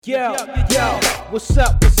Yo, what's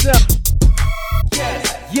up?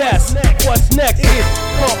 Yes, what's next? It is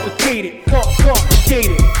complicated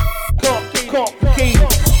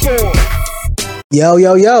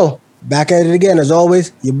score. Yo, back at it again as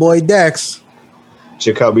always, your boy Dex.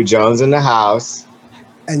 Jacoby Jones in the house.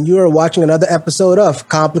 And you are watching another episode of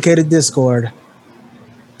Complicated Discord.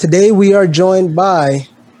 Today we are joined by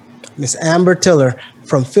Miss Amber Tiller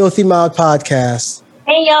from Filthy Mouth Podcast.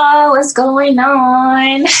 Hey y'all, what's going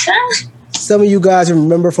on? Some of you guys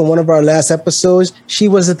remember from one of our last episodes, she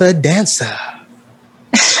was the dancer.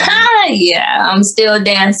 Yeah, I'm still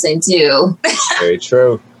dancing too. Very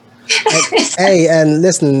true. And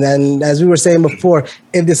listen, and as we were saying before,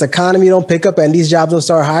 if this economy don't pick up and these jobs don't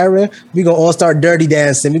start hiring, we're gonna all start dirty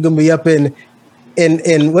dancing. We're gonna be up in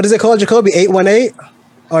what is it called, Jacoby? 818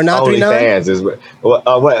 or 939? OnlyFans is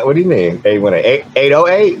what do you mean? 818?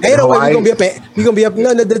 808? 808, we're gonna be up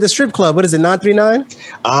the strip club. What is it, 939?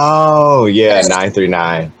 Oh yeah,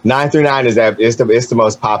 939. 939 is that it's the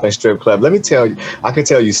most popping strip club. Let me tell you, I could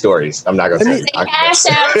tell you stories. I'm not gonna tell you.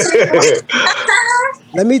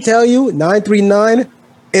 Let me tell you, 939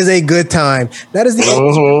 is a good time. That is the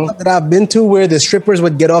only club that I've been to where the strippers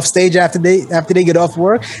would get off stage after they get off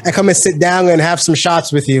work and come and sit down and have some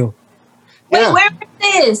shots with you. Wait, where is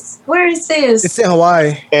this? Where is this? It's in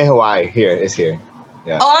Hawaii. In Hawaii, it's here.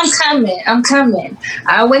 Yeah. Oh, I'm coming.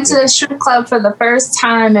 I went to the strip club for the first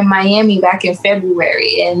time in Miami back in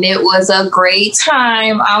February, and it was a great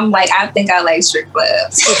time. I think I like strip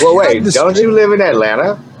clubs. Well, wait, don't you live in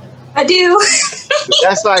Atlanta? I do.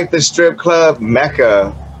 That's like the strip club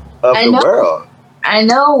mecca of the world. I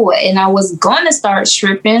know, and I was going to start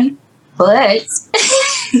stripping, but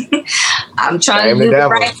I'm trying to do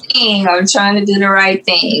the right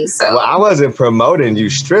thing. So, well, I wasn't promoting you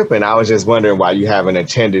stripping. I was just wondering why you haven't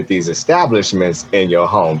attended these establishments in your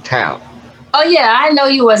hometown. Oh yeah, I know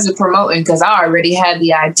you wasn't promoting because I already had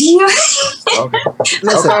the idea. Okay.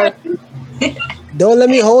 Listen, don't let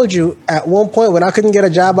me hold you. At one point, when I couldn't get a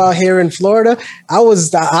job out here in Florida, I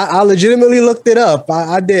legitimately looked it up.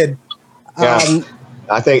 I did. Yeah.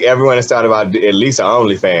 I think everyone has thought about at least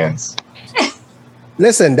OnlyFans.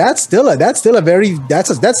 Listen, that's still a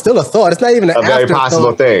thought. It's not even a very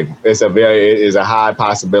possible thing. It's a high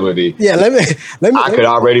possibility. Yeah, let me. I could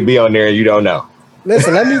already be on there and you don't know.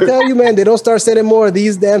 Listen, let me tell you, man, they don't start sending more of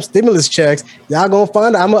these damn stimulus checks. Y'all gonna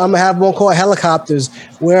find out. I'm gonna have one called helicopters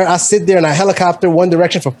where I sit there and I helicopter one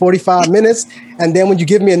direction for 45 minutes. And then when you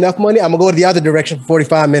give me enough money, I'm gonna go to the other direction for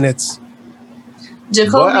 45 minutes.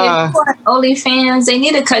 Jacoby, OnlyFans, they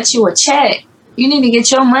need to cut you a check. You need to get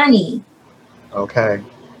your money. Okay.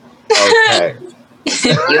 You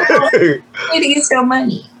need to get your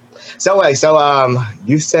money. So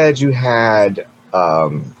you said you had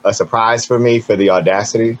a surprise for me for the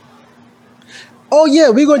Audacity. Oh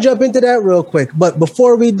yeah, we're gonna jump into that real quick. But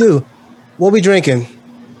before we do, what we drinking?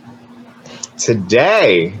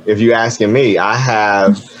 Today, if you're asking me, I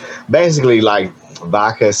have basically like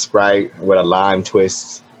vodka Sprite with a lime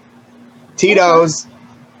twist. Tito's.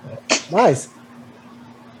 Nice.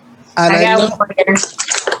 And I got one here.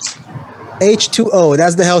 H2O.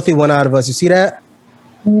 That's the healthy one out of us. You see that?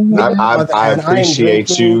 I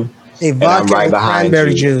appreciate you. A vodka I'm right behind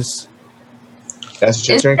cranberry you. Juice. That's what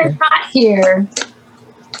you're drinking? It's hot here.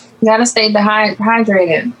 You gotta stay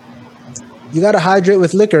hydrated. You gotta hydrate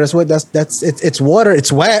with liquor. It's water.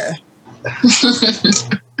 It's wet.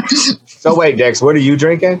 So wait, Dex, what are you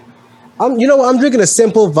drinking? I'm drinking a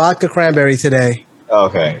simple vodka cranberry today.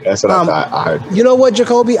 Okay, that's what I thought. I heard. You know what,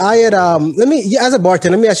 Jacoby? I had as a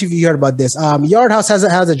bartender, let me ask you if you heard about this. Yard House has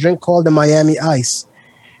a drink called the Miami Ice,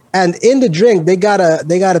 and in the drink they got a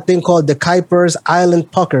thing called the Kuiper's Island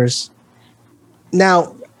Puckers.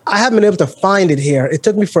 Now I haven't been able to find it here. It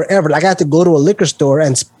took me forever. Like I had to go to a liquor store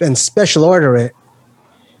and special order it,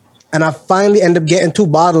 and I finally ended up getting 2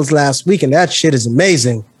 bottles last week, and that shit is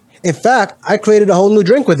amazing. In fact, I created a whole new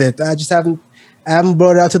drink with it. I haven't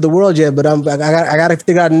brought it out to the world yet, but I got to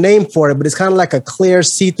figure out a name for it. But it's kind of like a clear,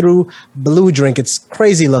 see-through blue drink. It's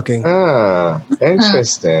crazy looking.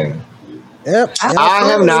 Interesting. Yep. I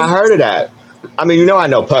have not heard of that. I mean, I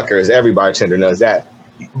know puckers. Every bartender knows that.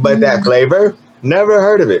 But that flavor, never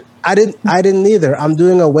heard of it. I didn't either. I'm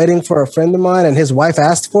doing a wedding for a friend of mine, and his wife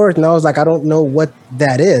asked for it, and I was like, I don't know what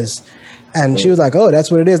that is. And she was like, oh, that's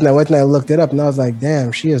what it is. And I went and I looked it up, and I was like,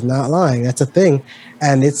 damn, she is not lying. That's a thing.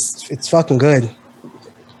 And it's fucking good.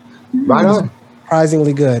 Right on.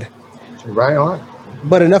 Surprisingly good. Right on.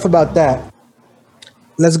 But enough about that.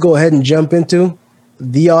 Let's go ahead and jump into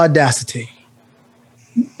the Audacity.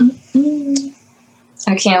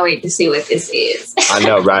 I can't wait to see what this is. I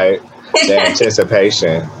know, right? The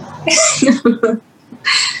anticipation.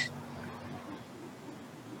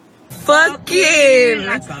 Fucking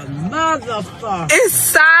like a motherfucker.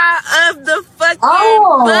 inside of the fucking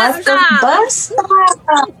Oh, bus at the stop. bus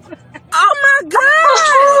stop. Oh my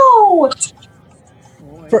god.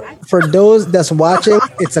 Oh, For those that's watching,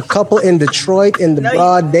 it's a couple in Detroit in the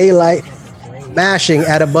broad daylight mashing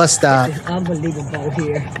at a bus stop. It's unbelievable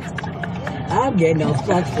here. I'm getting no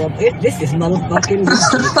fuck from it. This is motherfucking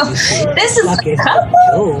this is fucking a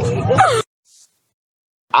couple. joy.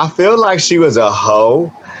 I feel like she was a hoe,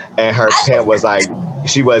 and her pimp was like,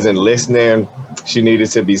 she wasn't listening. She needed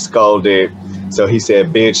to be scolded. So he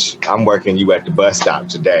said, bitch, I'm working you at the bus stop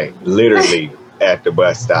today. Literally at the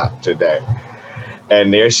bus stop today.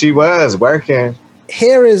 And there she was working.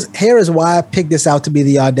 Here is why I picked this out to be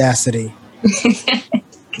the audacity.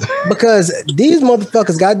 Because these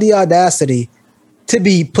motherfuckers got the audacity to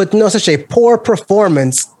be putting on such a poor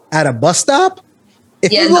performance at a bus stop.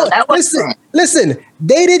 If Yeah, you no, go- that wasn't. listen,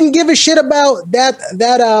 they didn't give a shit about that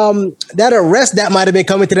arrest that might have been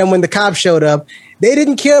coming to them when the cops showed up. They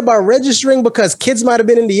didn't care about registering because kids might have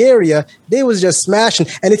been in the area. They was just smashing.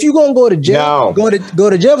 And if you're gonna go to jail, No. go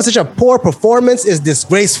to jail for such a poor performance is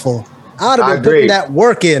disgraceful. I'd I have been agree. putting that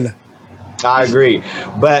work in. I agree.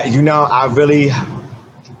 But,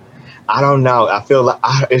 I don't know. I feel like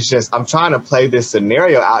I'm trying to play this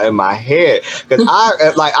scenario out in my head. Because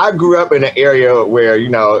I grew up in an area where,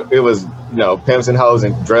 it was, pimps and hoes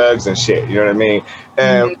and drugs and shit. You know what I mean?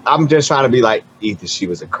 And I'm just trying to be like, either she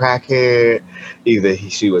was a crackhead, either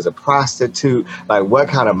she was a prostitute. Like, what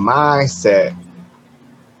kind of mindset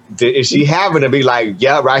is she having to be like,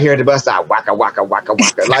 yeah, right here at the bus stop, waka, waka, waka,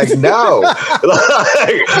 waka? Like, no.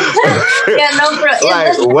 Yeah, no, bro. It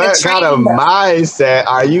Like, looked what a kind of train, though. mindset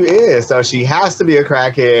are you in? So she has to be a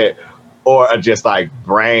crackhead or just like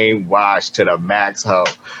brainwashed to the max hoe,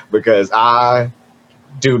 because I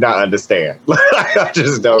do not understand. I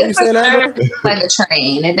just don't. You saying that, bro? It looked like a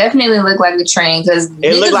train. It definitely looked like a train because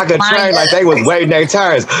It looked like a train, like they was waiting their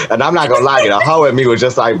turns. And I'm not gonna lie, the hoe at me was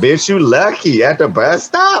just like, bitch, you lucky at the bus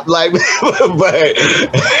stop. Like, but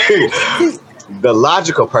the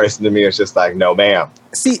logical person to me is just like, no, ma'am.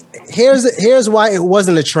 See, here's why it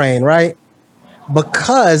wasn't a train, right?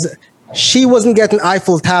 Because she wasn't getting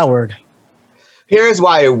Eiffel Towered. Here's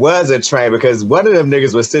why it was a train, because one of them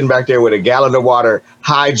niggas was sitting back there with a gallon of water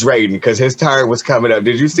hydrating because his turn was coming up.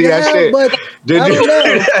 Did you see that shit? But Did I you don't know.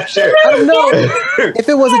 see that shit? I don't know. If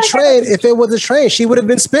it was a train, she would have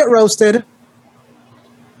been spit roasted.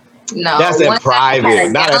 No, That's in one private,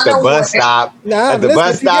 had not at the gallon bus of water. stop. Nah, At the listen,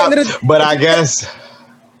 bus if you're stop, getting it- but I guess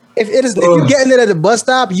If you're getting it at the bus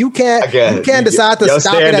stop, you can't decide to your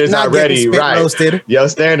stop it at standards not already getting spit right. roasted. Your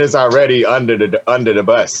standards already under the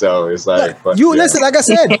bus, so it's like fuck You yeah. listen, like I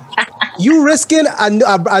said, you risking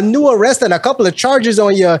a new arrest and a couple of charges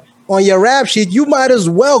on your rap sheet. You might as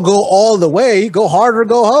well go all the way, go hard or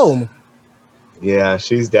go home. Yeah,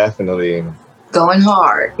 she's definitely Going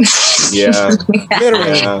hard. yeah.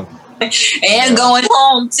 Literally. yeah. And going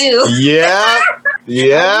home too. Yeah.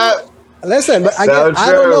 Yeah. Listen, but So I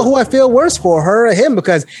don't true. know who I feel worse for, her or him,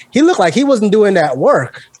 because he looked like he wasn't doing that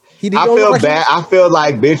work. I don't feel look like bad. I feel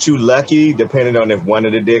like, bitch, you lucky, depending on if one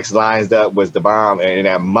of the dicks lines up was the bomb. And in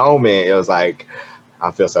that moment, it was like,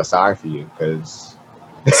 I feel so sorry for you, because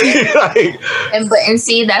like, And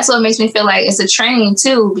see, that's what makes me feel like it's a train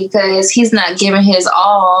too, because he's not giving his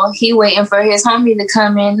all. He waiting for his homie to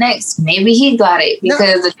come in next. Maybe he got it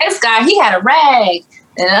because the next guy, he had a rag,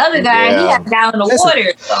 and the other guy, he Yeah. had a gallon of Listen,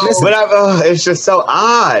 water. So listen. but it's just so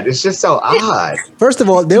odd. It's just so odd. First of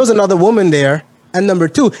all, there was another woman there. And number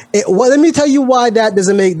two, let me tell you why that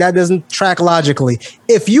doesn't track logically.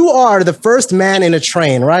 If you are the first man in a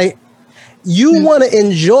train, right? You want to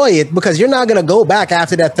enjoy it because you're not going to go back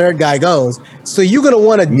after that third guy goes. So you're going to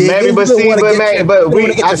want to dig Maybe, in. but You're see, gonna but wanna man, get but you're gonna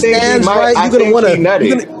we- get I your think he stands might- right. I You're going to think want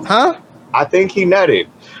he to, nutted. huh? I think he nutted.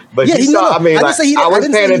 But Yeah, you he saw, nutted. I mean, I didn't like, say he- I I was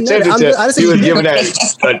didn't say paying he nutted. attention I to, didn't say he he was giving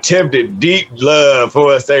nutted. that attempted deep love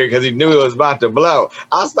for a second because he knew it was about to blow.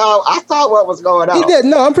 I saw what was going on. He did.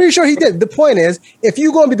 No, I'm pretty sure he did. The point is, if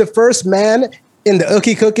you're going to be the first man in the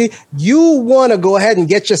Ookie Cookie, you want to go ahead and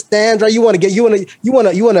get your stands right. You want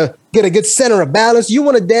to get a good center of balance. You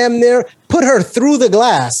want to damn near put her through the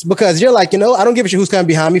glass because you're like, I don't give a shit who's coming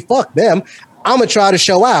behind me. Fuck them. I'm gonna try to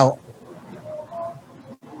show out.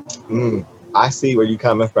 I see where you're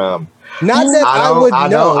coming from. Not that I would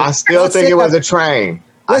know. I still Not think saying it was that- a train.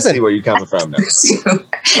 Listen. I see where you're coming from, though.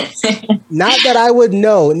 Not that I would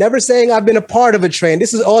know. Never saying I've been a part of a train.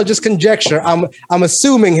 This is all just conjecture. I'm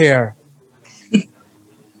assuming here.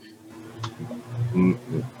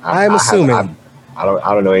 I'm assuming. I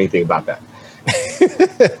don't know anything about that.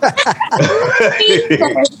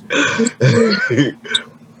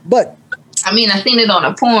 But I mean, I seen it on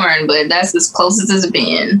a porn, but that's as close as it's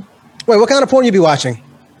been. wait, what kind of porn you be watching?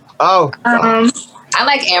 Oh, I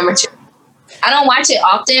like amateur. I don't watch it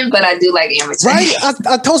often, but I do like amateur. Right?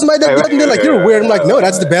 I told somebody that the other day, like, you're weird. I'm like, no,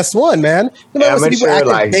 that's the best one, man. You know, Amateur, people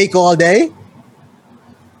acting like- fake all day.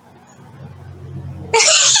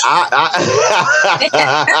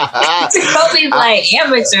 Kobe's like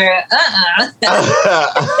amateur.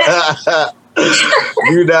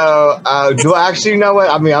 You know, do I actually know what?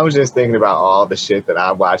 I mean, I was just thinking about all the shit that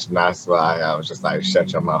I watched, and that's why I was just like,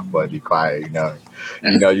 shut your mouth, bud, be quiet. You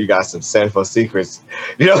know, you got some sinful secrets.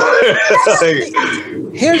 You know,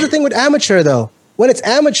 like, Here's the thing with amateur, though. When it's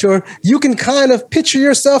amateur, you can kind of picture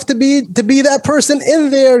yourself to be that person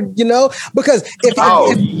in there, you know, because if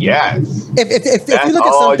yes, if that's you look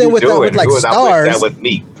at all something you with doing. like Do it, I wish stars, that was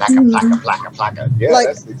me. Plaka, plaka, plaka, plaka. Yeah, like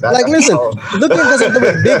that's exactly listen, all. looking at something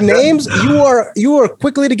with big names, you are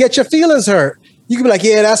quickly to get your feelings hurt. You can be like,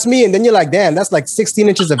 yeah, that's me, and then you're like, damn, that's like 16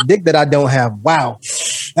 inches of dick that I don't have. Wow,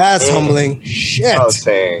 that's humbling. Shit.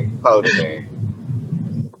 Posting.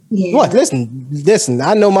 Yeah. What? Listen.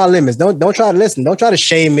 I know my limits. Don't try to listen. Don't try to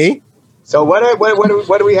shame me. So what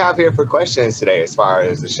do we have here for questions today as far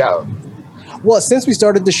as the show? Well, since we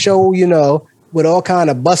started the show, you know, with all kind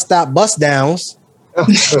of bus downs, we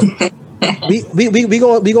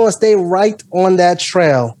gonna stay right on that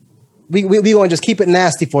trail. We gonna just keep it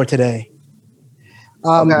nasty for today.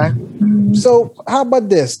 Okay. So how about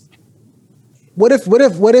this? What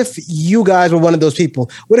if you guys were one of those people?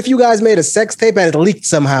 What if you guys made a sex tape and it leaked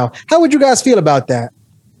somehow? How would you guys feel about that?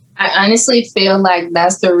 I honestly feel like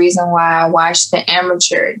that's the reason why I watched the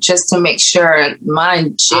amateur, just to make sure my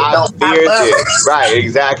shit I don't pop fear up. this. Right,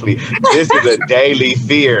 exactly. This is a daily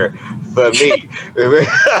fear for me.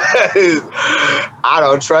 I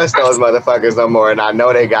don't trust those motherfuckers no more, and I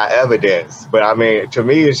know they got evidence. But I mean, to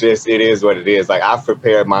me, it is what it is. Like, I've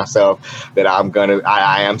prepared myself that I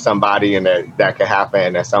am somebody, and that could happen,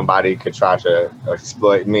 and that somebody could try to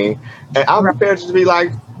exploit me. And I'm prepared to be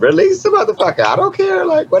like, release the motherfucker. I don't care.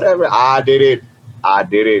 Like, whatever. I did it, and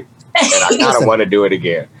I kind of want to do it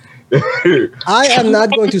again. I am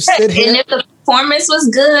not going to sit And here. if the performance was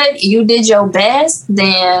good, you did your best,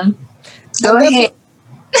 then go ahead.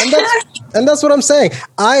 And that's what I'm saying.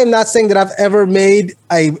 I am not saying that I've ever made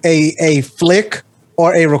a flick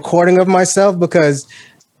or a recording of myself, because,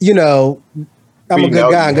 you know, I'm We a know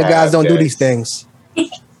good guy, and you good guys have, don't do yes. these things.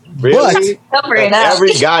 Really? Cover it up.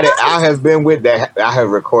 Every guy that I have been with, that I have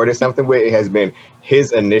recorded something with, it has been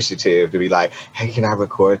his initiative to be like, hey, can I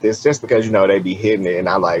record this? Just because, you know, they be hitting it, and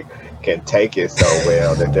I like can take it so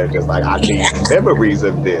well that they're just like, I need memories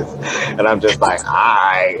of this. And I'm just like, all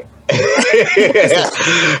right.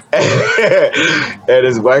 And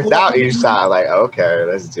it's worked out each time. Like, okay,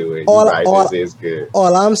 let's do it. You're right, this is good.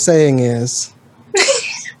 All I'm saying is,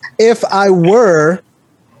 if I were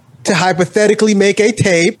to hypothetically make a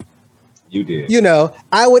tape, You did. you know,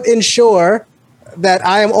 I would ensure that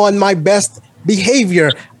I am on my best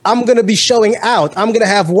behavior. I'm gonna be showing out. I'm gonna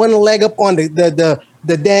have one leg up on the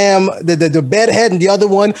bed head and the other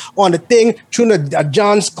one on the thing, trying to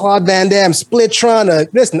Jean-Claude Van Damme split, trying to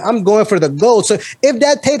listen. I'm going for the gold. So if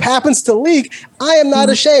that tape happens to leak, I am not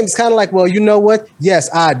ashamed. It's kind of like, well, you know what? Yes,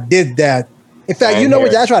 I did that. In fact, you know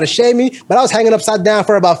what? Y'all try to shame me, but I was hanging upside down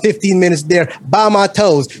for about 15 minutes there by my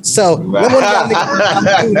toes. So what y'all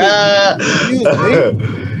niggas-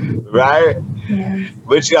 Right? Yeah.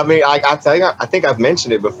 Which, I mean, I tell you, I think I've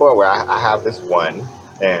mentioned it before, where I have this one,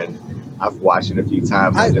 and I've watched it a few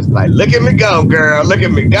times. I'm just like, look at me go, girl. Look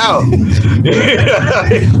at me go.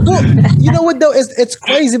 Well, you know what though? It's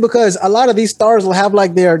crazy, because a lot of these stars will have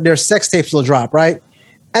like their sex tapes will drop, right?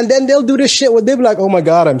 And then they'll do this shit where they'll be like, oh my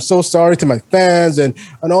God, I'm so sorry to my fans and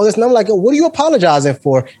all this. And I'm like, what are you apologizing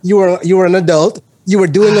for? You were an adult. You were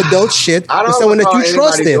doing adult shit I with don't someone that recall you anybody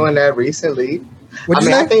trusted. doing that recently. What'd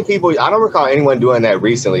you I say? think I don't recall anyone doing that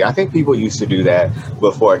recently. I think people used to do that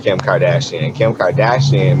before Kim Kardashian. Kim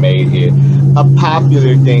Kardashian made it a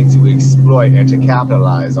popular thing to exploit and to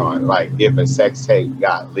capitalize on, like if a sex tape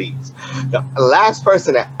got leaked. The last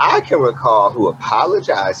person that I can recall who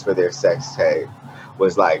apologized for their sex tape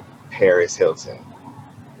was like Paris Hilton.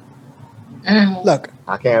 Look,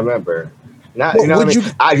 I can't remember. Not, Well, you know what I would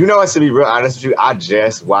mean? You know what, to be real honest with you, I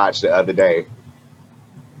just watched the other day.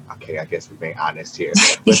 Okay, I guess we're being honest here.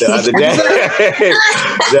 But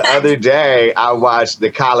the other day, I watched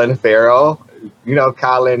the Colin Farrell. You know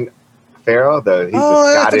Colin Farrell? He's a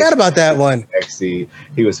I Scottish forgot about that one. sexy.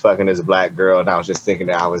 He was fucking this black girl, and I was just thinking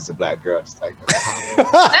that I was a black girl. Just like,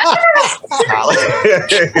 Colin.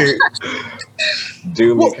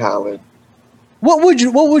 Do me, Colin. What would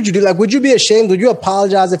you do? Like, would you be ashamed? Would you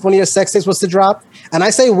apologize if one of your sex tapes was to drop? And I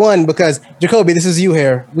say one because Jacoby, this is you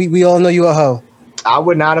here. We all know you a hoe. I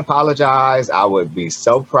would not apologize. I would be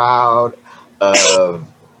so proud of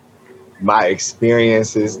my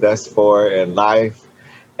experiences thus far in life,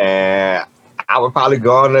 and I would probably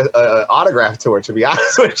go on an autograph tour. To be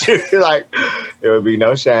honest with you, like there would be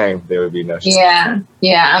no shame. There would be no shame.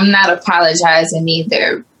 Yeah. I'm not apologizing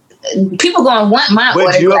either. People gonna want my Would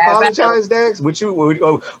autograph. you apologize, Dex? Would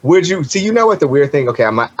you? See, you know what the weird thing? Okay,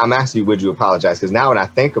 I'm asking you, would you apologize? Because now when I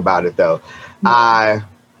think about it, though, I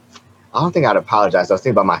don't think I'd apologize. I was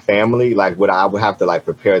thinking about my family. Like, I would have to like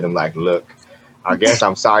prepare them. Like, look, I guess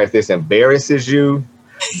I'm sorry if this embarrasses you,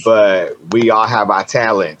 but we all have our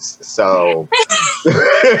talents. So, you know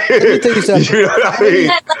what I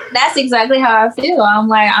mean? That's exactly how I feel. I'm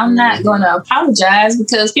like, I'm not going to apologize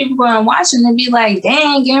because people going to watch and be like,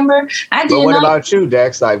 "Dang, Amber, I didn't." But what know. about you,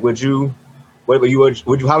 Dex? Like, would you? Would you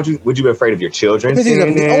be afraid of your children?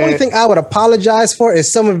 The only thing I would apologize for is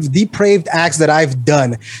some of the depraved acts that I've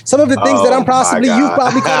done. Some of the things that you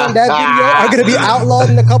probably caught on that video are going to be outlawed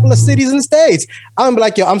in a couple of cities and states. I'm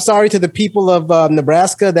like, yo, I'm sorry to the people of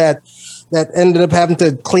Nebraska that ended up having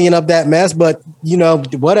to clean up that mess, but you know,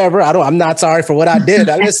 whatever. I'm not sorry for what I did.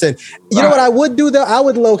 Listen, you know what I would do though? I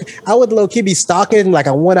would low key be stalking. Like,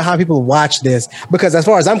 I wonder how people watch this, because as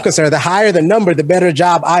far as I'm concerned, the higher the number, the better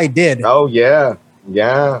job I did. Oh yeah.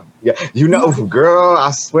 You know, girl,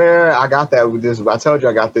 I swear I got that with this. I told you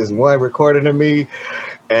I got this one recorded of me,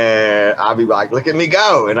 and I'll be like, look at me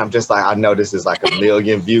go. And I'm just like, I know this is like a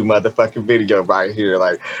million view motherfucking video right here.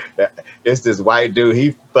 Like, it's this white dude,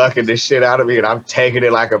 he fucking this shit out of me, and I'm taking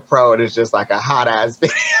it like a pro, and it's just like a hot ass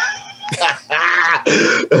video.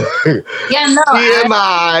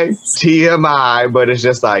 TMI, but it's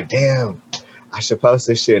just like, damn, I should post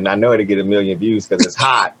this shit, and I know it'll get a million views because it's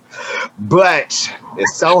hot. But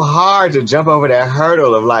it's so hard to jump over that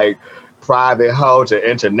hurdle of like private hoe to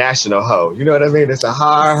international hoe. You know what I mean? It's a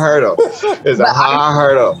hard hurdle.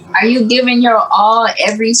 Are you giving your all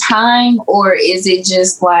every time, or is it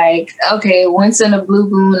just like, okay, once in a blue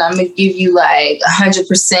moon, I'm gonna give you like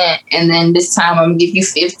 100%, and then this time I'm gonna give you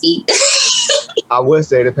 50? I would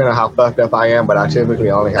say depending on how fucked up I am, but I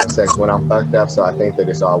typically only have sex when I'm fucked up, so I think that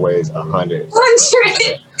it's always 100.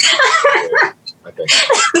 100.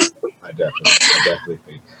 I definitely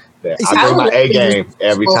think that I bring my A game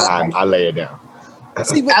every time I lay it down. I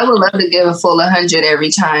would love to give a full 100 every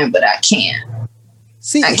time, but I can't.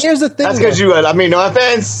 See, here's the thing. That's because no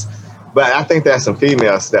offense, but I think that's some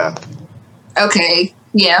female stuff. Okay,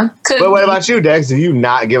 yeah. But what about you, Dex? Do you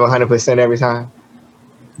not give 100% every time?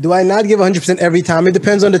 Do I not give 100% every time? It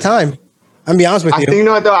depends on the time. I'll be honest with you. You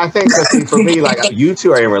know what though? I think for me, like you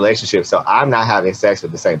two are in relationships, so I'm not having sex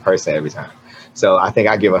with the same person every time. So I think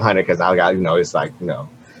I give 100 because I got, it's like,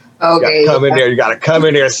 okay. You gotta come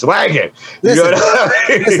in there swagging. Listen,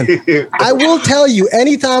 I will tell you,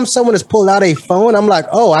 anytime someone has pulled out a phone, I'm like,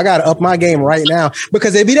 oh, I gotta up my game right now,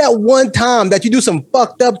 because it'd be that one time that you do some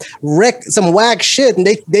fucked up some whack shit and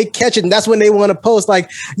they catch it, and that's when they want to post. Like,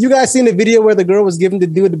 you guys seen the video where the girl was giving the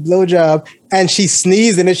dude the blowjob and she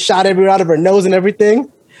sneezed and it shot everywhere out of her nose and everything.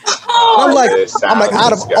 I'm like,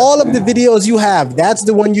 out of all of the videos you have, that's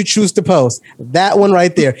the one you choose to post. That one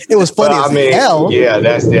right there. It was funny as hell. Yeah.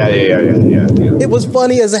 It was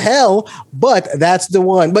funny as hell, but that's the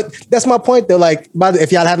one. But that's my point, though. Like,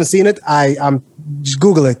 if y'all haven't seen it, I'm just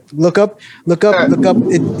Google it. Look up.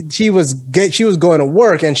 She was going to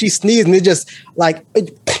work and she sneezed and it just like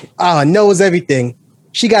knows everything.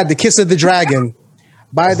 She got the kiss of the dragon.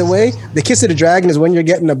 By the way, the kiss of the dragon is when you're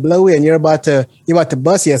getting a blowy and you're about to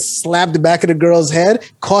bust. You slap the back of the girl's head,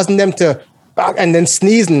 causing them to, and then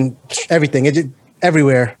sneeze and everything. It just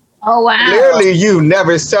everywhere. Oh wow! Clearly, you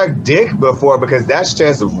never sucked dick before, because that's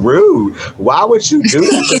just rude. Why would you do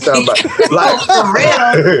that to somebody? Like, for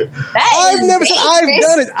real? I've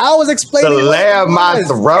done it. I was explaining. Slam my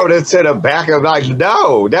throat into the back of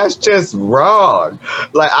no, that's just wrong.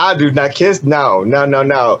 Like, I do not kiss. No.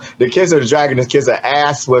 The kiss of the dragon is kiss of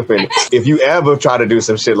ass whipping. If you ever try to do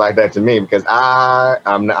some shit like that to me, because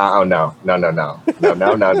I'm not. No.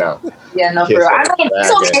 Yeah, no, bro. I mean,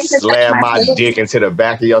 it's okay to slam my dick into the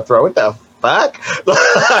back of your throat. What the fuck?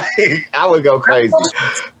 Like, I would go crazy.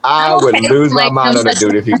 I would lose my mind on the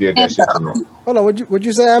dude if he did that shit to me. Hold on, what'd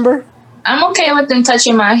you say, Amber? I'm okay with them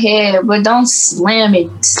touching my head, but don't slam me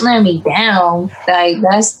down. Like,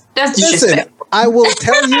 that's disrespectful. Listen, I will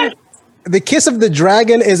tell you, the kiss of the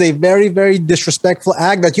dragon is a very, very disrespectful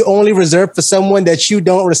act that you only reserve for someone that you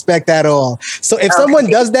don't respect at all. So if someone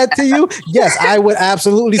does that to you, yes, I would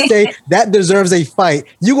absolutely say that deserves a fight.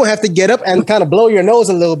 You're going to have to get up and kind of blow your nose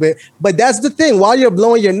a little bit. But that's the thing. While you're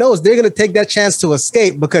blowing your nose, they're going to take that chance to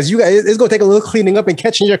escape because it's going to take a little cleaning up and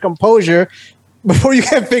catching your composure before you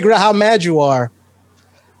can figure out how mad you are.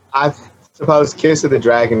 I suppose Kiss of the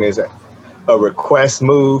Dragon is a request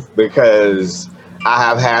move because I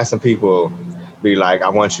have had some people be like, I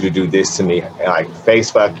want you to do this to me, and like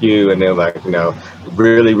face fuck you, and then like, you know,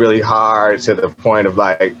 really, really hard to the point of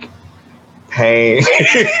like pain.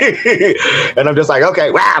 And I'm just like,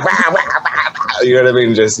 okay, wah, wah, wah, wah. You know what I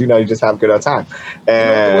mean? Just, you know, you just have a good old time.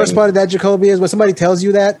 And the worst part of that, Jacoby, is when somebody tells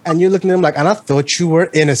you that and you're looking at them like, and I thought you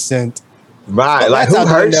were innocent. Right, So like that's who how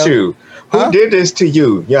they hurt know. you? Huh? Who did this to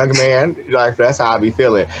you, young man? Like that's how I be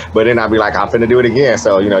feeling. But then I'll be like, I'm finna do it again.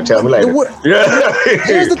 So you know, tell me later.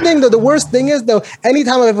 Here's the thing, though. The worst thing is, though,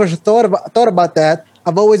 anytime I've ever thought about that,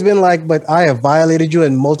 I've always been like, but I have violated you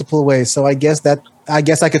in multiple ways. So I guess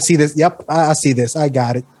I could see this. Yep, I see this. I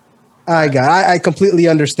got it. I completely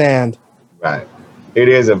understand. Right. It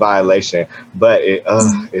is a violation, but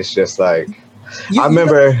it's just like I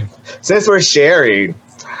remember since we're sharing.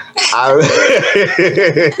 I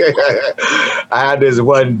had this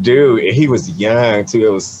one dude, and he was young too.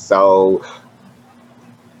 It was so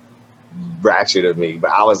ratchet of me,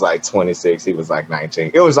 but I was like 26. He was like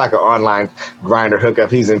 19. It was like an online grinder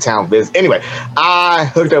hookup. He's in town visit. Anyway,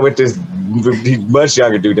 I hooked up with this much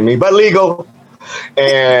younger dude than me, but legal.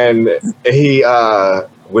 And he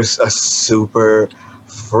was a super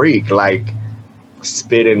freak, like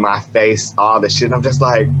spit in my face, all the shit. I'm just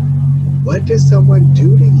like, what did someone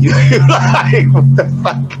do to you? Like, what the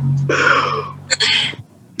fuck?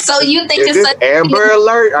 So you think Is it's this such Amber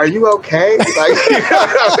Alert? Are you okay? Like, you know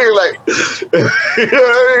what I mean? Like, you know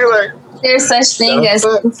what I mean? Like, there's such thing as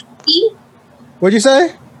fuck? too freaky? What'd you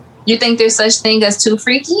say? You think there's such thing as too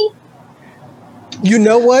freaky? You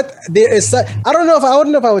know what? There is. I don't know if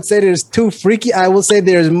I would say there's too freaky. I will say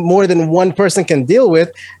there's more than one person can deal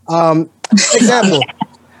with. Example.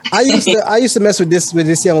 I used to mess with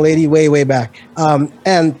this young lady way back,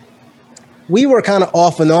 and we were kind of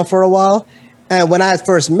off and on for a while. And when I had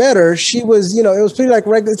first met her, she was, you know, it was pretty like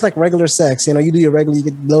regular. It's like regular sex, you know. You do your regular, you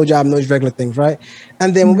get blowjob and those regular things, right?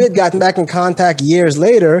 And then when we had gotten back in contact years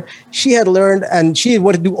later, she had learned and she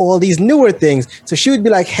wanted to do all these newer things. So she would be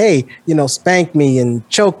like, "Hey, you know, spank me and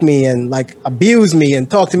choke me and like abuse me and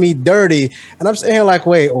talk to me dirty." And I'm sitting here like,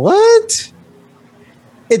 "Wait, what?"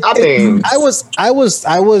 I was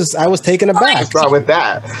taken aback. what's wrong with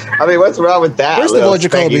that? I mean, what's wrong with that? First of all,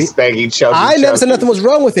 Jacoby, spanky, choky, I never said choky. nothing was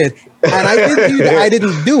wrong with it, and I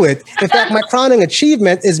didn't do it. In fact, my crowning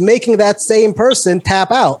achievement is making that same person tap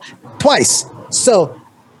out twice. So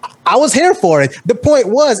I was here for it. The point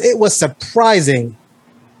was, it was surprising,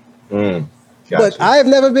 Gotcha. but I have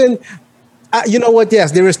never been. You know what?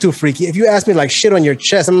 Yes, there is too freaky. If you ask me like shit on your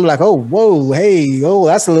chest, I'm like, oh, whoa, hey, oh,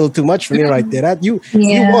 that's a little too much for me right there. You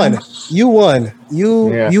won. You won.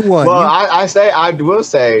 You won. Well, I will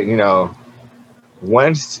say, you know,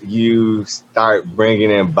 once you start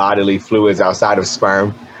bringing in bodily fluids outside of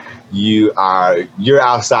sperm, you're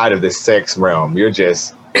outside of the sex realm. It's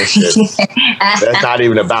just that's not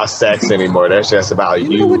even about sex anymore. That's just about you.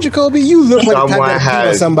 You know what, Jacoby? You look like the type that beat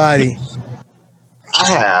on somebody.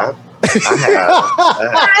 I have.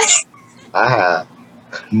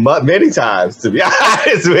 Many times, to be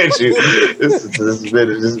honest with you. It's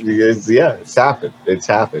happened. It's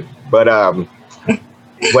happened. But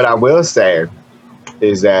what I will say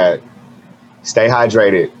is that stay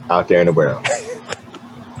hydrated out there in the world.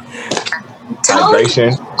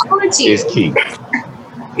 Hydration is key.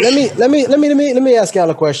 Let me ask y'all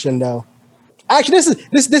a question though. Actually,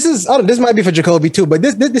 this might be for Jacoby too, but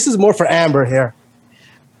this is more for Amber here.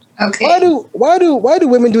 Okay. Why do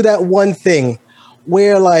women do that one thing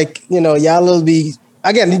where, like, you know, y'all will be,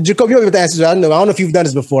 again, Jacob, you don't have to answer. I don't know if you've done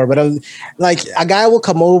this before, but like a guy will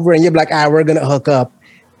come over and you're like, we're gonna hook up,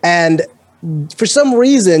 and for some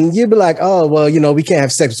reason you'd be like, oh well, you know, we can't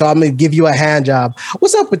have sex, so I'm gonna give you a hand job.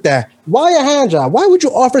 What's up with that? Why a hand job? Why would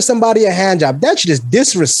you offer somebody a hand job? That shit is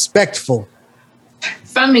disrespectful.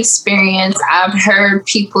 From experience, I've heard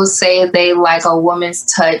people say they like a woman's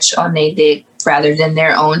touch on their dick rather than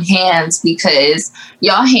their own hands because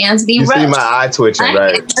y'all hands be rough. You see my eye twitching,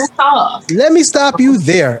 right? Let me stop you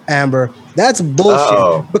there, Amber. That's bullshit.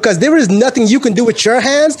 Uh-oh. Because there is nothing you can do with your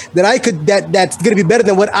hands that's going to be better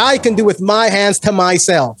than what I can do with my hands to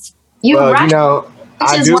myself. Well, right. You know,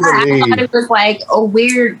 I do believe I thought it was like a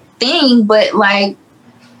weird thing, but like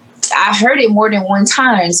I heard it more than one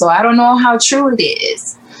time, so I don't know how true it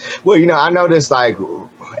is. Well, I know this like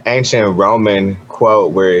ancient Roman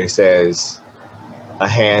quote where it says, "A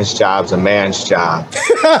hand's job's a man's job,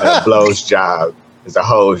 and a blow's job is a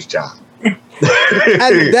hoe's job."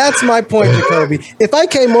 And that's my point, Jacoby. If I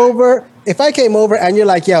came over and you're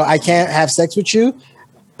like, "Yo, I can't have sex with you,"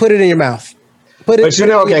 put it in your mouth.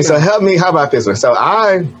 Okay, so help me. How about this one? So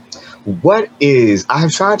I've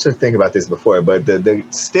tried to think about this before, but the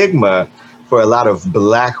stigma for a lot of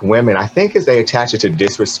Black women, I think, is they attach it to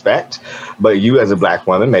disrespect. But you as a Black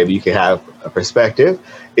woman, maybe you could have a perspective,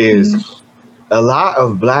 is a lot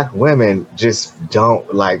of Black women just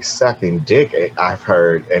don't like sucking dick, I've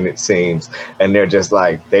heard, and it seems, and they're just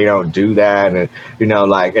like, they don't do that. And,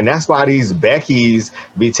 and that's why these Beckys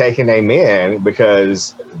be taking their men,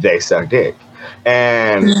 because they suck dick.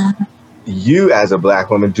 And you as a Black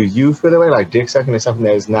woman, do you feel the way like dick sucking is something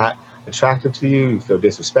that is not attractive to you? You feel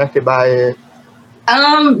disrespected by it?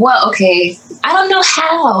 Well, okay. I don't know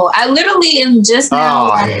how. I literally am just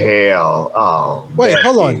now. Oh, hell. Oh, wait, Becky.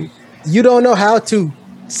 hold on. You don't know how to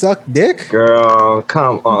suck dick? Girl,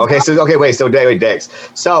 come on. Okay, so David Dex.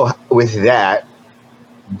 So with that,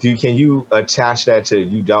 can you attach that to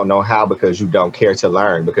you don't know how because you don't care to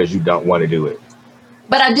learn, because you don't want to do it?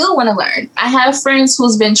 But I do want to learn. I have friends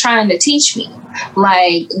who's been trying to teach me.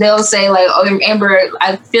 Like, they'll say, like, "Oh, Amber,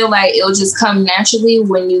 I feel like it'll just come naturally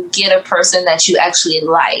when you get a person that you actually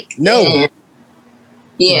like." No. And,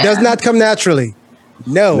 It does not come naturally.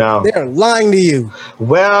 No. They're lying to you.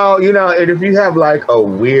 Well, if you have like a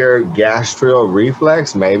weird gastrial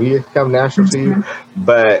reflex, maybe it come natural to you.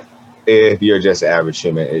 But if you're just an average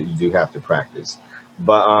human, you do have to practice.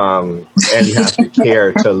 But and you have to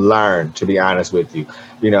care to learn, to be honest with you,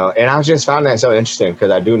 and I just found that so interesting, because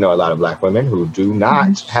I do know a lot of Black women who do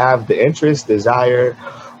not have the interest, desire,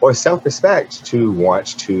 or self-respect to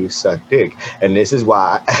want to suck dick. And this is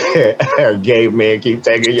why gay men keep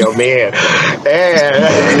taking your men. And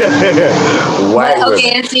white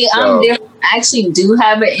women. See, I'm different. I actually do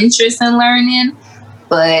have an interest in learning,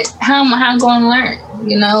 but how am I going to learn?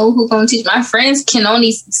 Who's going to teach? My friends can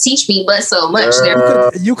only teach me but so much.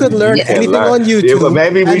 You could learn anything on YouTube. Yeah, but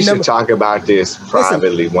maybe we should talk about this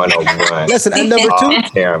privately, one-on-one. Listen, and number two,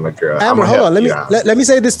 camera, girl. Amber, hold on. Let me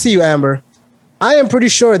say this to you, Amber. I am pretty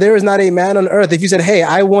sure there is not a man on earth, if you said, "Hey,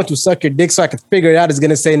 I want to suck your dick so I can figure it out," is going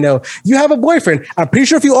to say no. You have a boyfriend. I'm pretty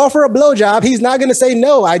sure if you offer a blowjob, he's not going to say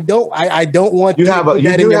no. I don't want you have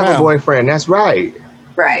a boyfriend. That's right.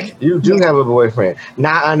 Right. You do have a boyfriend.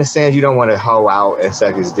 Now I understand you don't want to hoe out and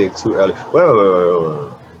suck his dick too early.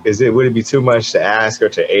 Wait. Would it be too much to ask or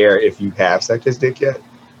to air if you have sucked his dick yet?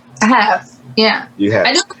 I have. Yeah. You have.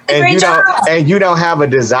 I do a great job. And you don't have a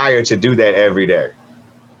desire to do that every day.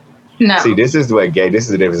 No. See, this is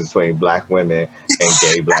the difference between Black women and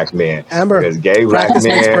gay Black men. Amber, because gay Black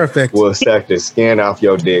men will suck the skin off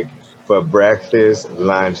your dick for breakfast,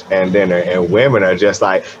 lunch, and dinner. And women are just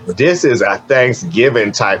like, this is a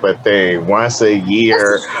Thanksgiving type of thing. Once a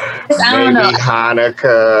year, maybe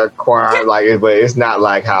Hanukkah, Kwanzaa, but it's not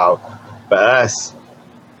like how, for us,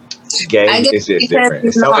 gay is just different.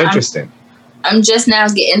 It's so interesting. I'm just now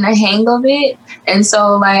getting the hang of it. And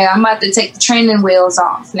so, like, I'm about to take the training wheels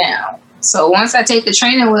off now. So once I take the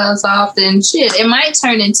training wheels off, then shit, it might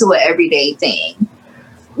turn into an everyday thing.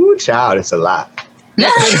 Ooh, child, it's a lot.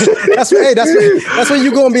 That's when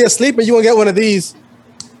you're gonna be asleep and you gonna get one of these.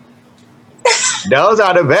 Those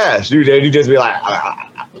are the best. You just be like,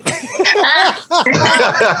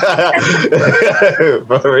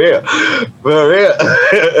 for real.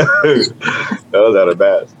 Those are the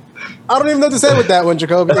best. I don't even know what to say with that one,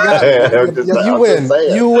 Jacoby. You win.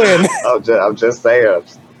 You win. I'm just saying.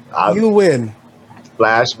 You win.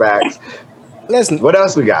 Flashbacks. Listen. What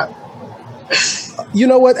else we got? You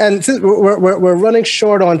know what? And since we're running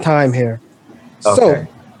short on time here, okay.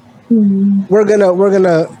 So we're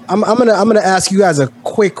gonna. I'm gonna ask you guys a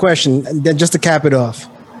quick question, and then just to cap it off.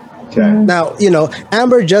 Okay. Now,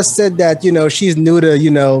 Amber just said that she's new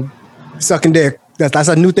to sucking dick. That's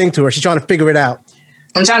a new thing to her. She's trying to figure it out.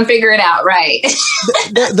 I'm trying to figure it out, right?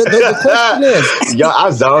 The question is... Yo, I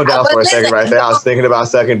zoned out for a second right there. I was thinking about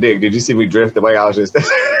sucking dick. Did you see me drift away? I was just... But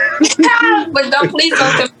please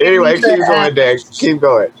don't compare anyway, me keep going, Dex. Keep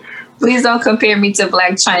going. Please don't compare me to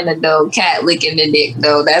Black China, though. Cat licking the dick,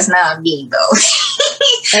 though. That's not me, though.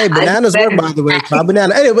 Hey, bananas work, by the way. Try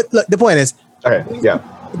banana. Anyway, but look, the point is... Okay, yeah.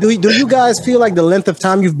 Do you guys feel like the length of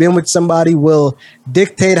time you've been with somebody will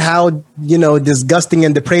dictate how, disgusting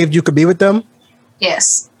and depraved you could be with them?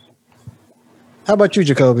 Yes. How about you,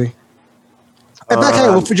 Jacoby?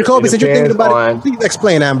 For Jacoby, since you're thinking about it, please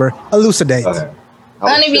explain, Amber. Elucidate. Okay.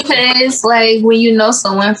 Only because, like, when you know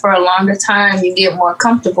someone for a longer time, you get more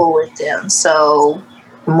comfortable with them. So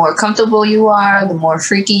The more comfortable you are, the more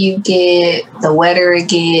freaky you get, the wetter it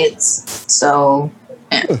gets. So,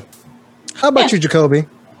 How about you, Jacoby?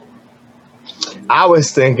 I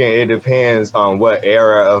was thinking it depends on what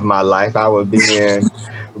era of my life I would be in,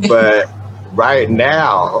 but right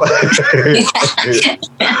now,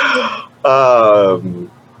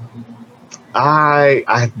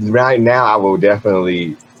 I right now I will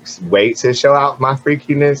definitely wait to show out my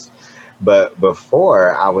freakiness, but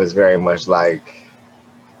before I was very much like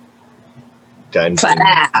dungeon,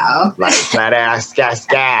 wow. like flat ass,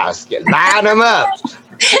 scat, line them up.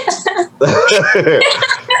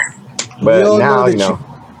 But now you know.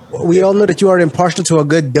 We all know that you are impartial to a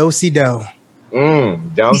good do-si-do.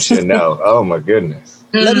 Don't you know? Oh my goodness.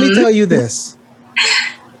 Let me tell you this.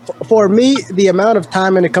 For me, the amount of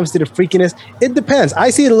time when it comes to the freakiness, it depends. I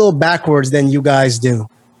see it a little backwards than you guys do.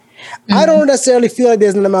 I don't necessarily feel like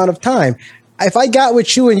there's an amount of time. If I got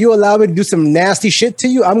with you and you allow me to do some nasty shit to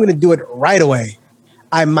you, I'm going to do it right away.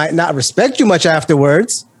 I might not respect you much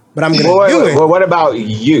afterwards, but I'm going to do it. Well, what about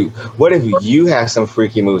you? What if you have some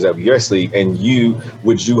freaky moves up your sleeve and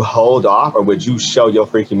would you hold off or would you show your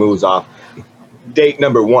freaky moves off date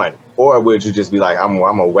number 1? Or would you just be like, I'm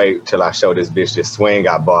gonna wait till I show this bitch this swing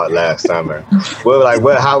I bought last summer? Well, like,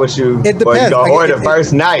 what? How would you? It depends. Or the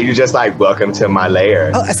first night, you just like, welcome to my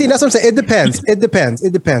lair. Oh, see, that's what I'm saying. It depends. It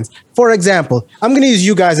depends. For example, I'm gonna use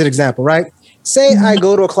you guys as an example, right? Say I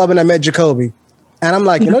go to a club and I met Jacoby, and I'm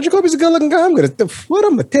like, Jacoby's a good-looking guy. I'm gonna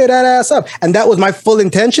tear that ass up, and that was my full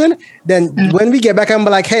intention. Then when we get back, I'm gonna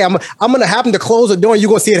be like, hey, I'm gonna happen to close the door, and you're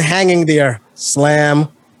gonna see it hanging there, slam,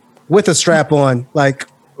 with a strap on, like.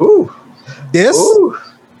 Ooh. This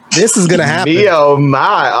is gonna happen. Me, oh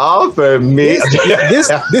my, all for me. This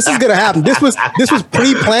is gonna happen. This was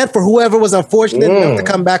pre-planned for whoever was unfortunate enough to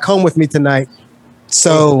come back home with me tonight.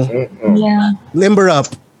 So Yeah. limber up.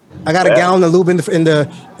 I got a gallon of lube in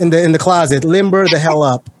the closet. Limber the hell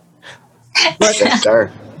up. But Yes,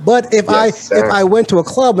 sir. But if Yes, if I went to a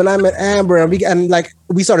club and I met Amber and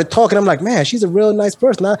we started talking, I'm like, man, she's a real nice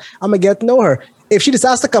person. I'm gonna get to know her. If she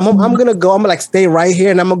decides to come home, I'm gonna go. I'm gonna like stay right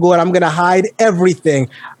here, and I'm gonna go and I'm gonna hide everything.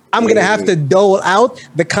 I'm gonna have to dole out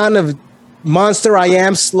the kind of monster I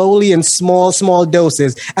am slowly in small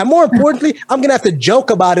doses, and more importantly, I'm gonna have to joke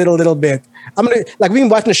about it a little bit. I'm gonna like we been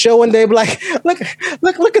watching the show one day, be like, look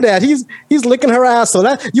at that. He's licking her ass. So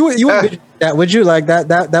that you would that would you like that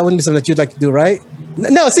wouldn't be something that you'd like to do, right?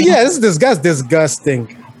 No, see, yeah, this is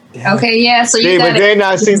disgusting. Okay, yeah. So See, but then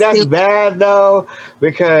that's bad though,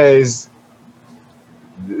 because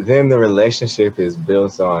then the relationship is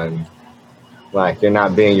built on like you're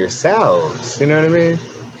not being yourselves. You know what I mean?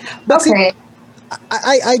 But see, Okay.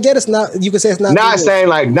 I get it's not. You could say it's not. Not saying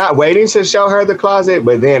like not waiting to show her the closet,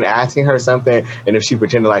 but then asking her something, and if she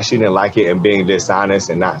pretended like she didn't like it and being dishonest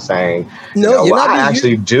and not saying, No, you're well, not I being-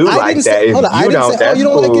 actually do I like didn't that. say- If hold on, I you didn't don't, say, that's you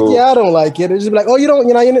don't like it. cool. Yeah, I don't like it. It's just be like, oh, you don't.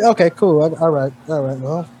 Okay, cool. All right.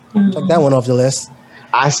 Well, check that one off the list.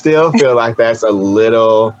 I still feel like that's a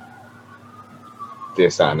little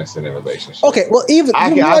dishonest in a relationship. Okay, well, even I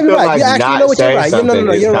you're feel right. like You actually not know what you're saying right. something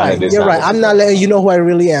is You're kinda right. You're right. dishonest. I'm not letting you know who I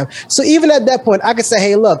really am. So even at that point, I could say,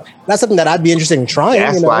 hey, look, that's something that I'd be interested in trying.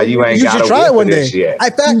 That's why you ain't should gotta try wait it for one day. this yet.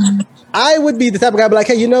 In fact, I would be the type of guy, be like,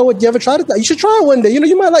 hey, you know what? You ever tried it? You should try it one day. You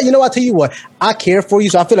might like. I'll tell you what. I care for you,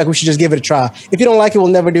 so I feel like we should just give it a try. If you don't like it, we'll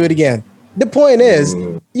never do it again. The point is,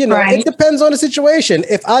 Right. it depends on the situation.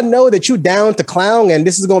 If I know that you down to clown and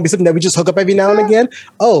this is going to be something that we just hook up every now and again,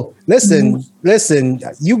 listen,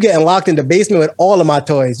 you getting locked in the basement with all of my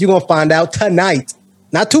toys. You're going to find out tonight.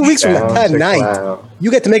 Not 2 weeks from now, Down to tonight. clown.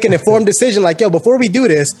 You get to make an informed decision like, yo, before we do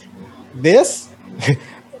this, yes.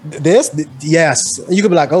 You could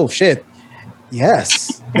be like, oh, shit.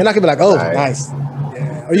 Yes. Then I could be like, oh, Right. nice.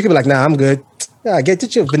 Yeah. Or you could be like, nah, I'm good. Yeah,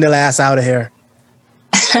 get your vanilla ass out of here.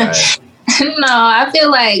 Right. No, I feel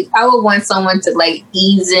like I would want someone to like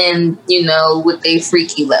ease in, with their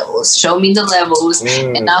freaky levels. Show me the levels,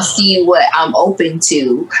 and I'll see what I'm open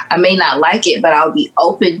to. I may not like it, but I'll be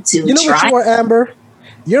open to You know what trying. you are, Amber?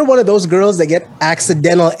 You're one of those girls that get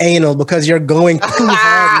accidental anal because you're going too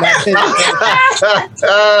hard.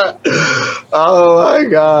 Oh my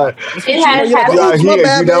God. It has You're like, happened. oops, my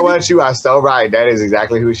bad, You know baby. what? You are so right. That is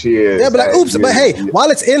exactly who she is. Yeah, but like, oops, You- but hey, you-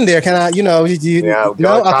 while it's in there, can I, yeah, no? go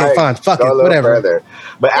try Okay, it. fine. Fuck Go it, a little whatever. further.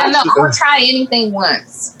 But Yeah, no, actually, I'll try anything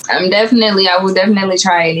once. I will definitely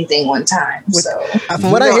try anything one time. So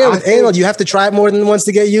From what I hear with anal, you have to try it more than once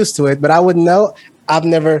to get used to it. But I wouldn't know. I've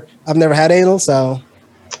never had anal, so.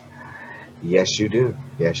 yes, you do.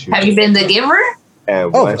 Yes, you have do. you been the giver?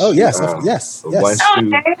 And Oh, once yes, you, yes. Once you,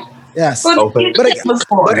 Okay. Yes. Well, Open- you But did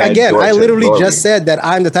before. But that again, door I to literally glory. just said that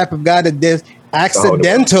I'm the type of guy that did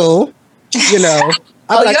accidental,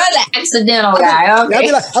 I'll be like, you're the accidental guy.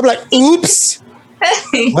 Okay. I'll be like, oops.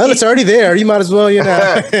 Well, it's already there. You might as well,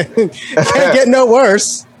 can't get no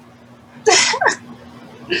worse.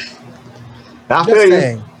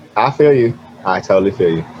 I feel you. I totally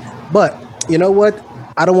feel you. But you know what?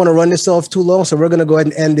 I don't want to run this off too long, so we're going to go ahead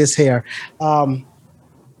and end this here.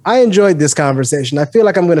 I enjoyed this conversation. I feel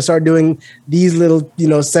like I'm going to start doing these little,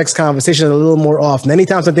 sex conversations a little more often.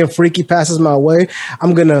 Anytime something freaky passes my way,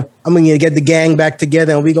 I'm gonna get the gang back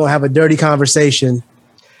together and we're gonna have a dirty conversation.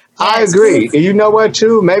 I agree. And you know what,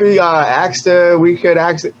 too? Maybe we could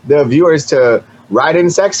ask the viewers to write in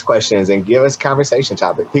sex questions and give us conversation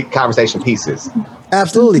pieces.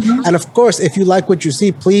 Absolutely. And of course, if you like what you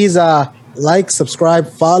see, please like, subscribe,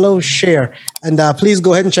 follow, share. And please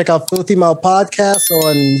go ahead and check out Filthy Mouth Podcast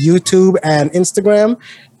on YouTube and Instagram.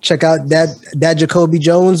 Check out that Jacoby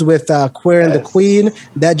Jones with Queer and the Queen,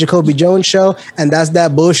 that Jacoby Jones show. And that's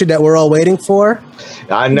that bullshit that we're all waiting for.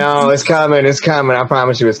 I know. It's coming. It's coming. I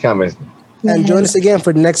promise you it's coming. And join us again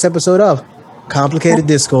for the next episode of Complicated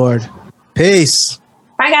Discord. Peace.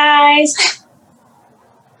 Bye, guys.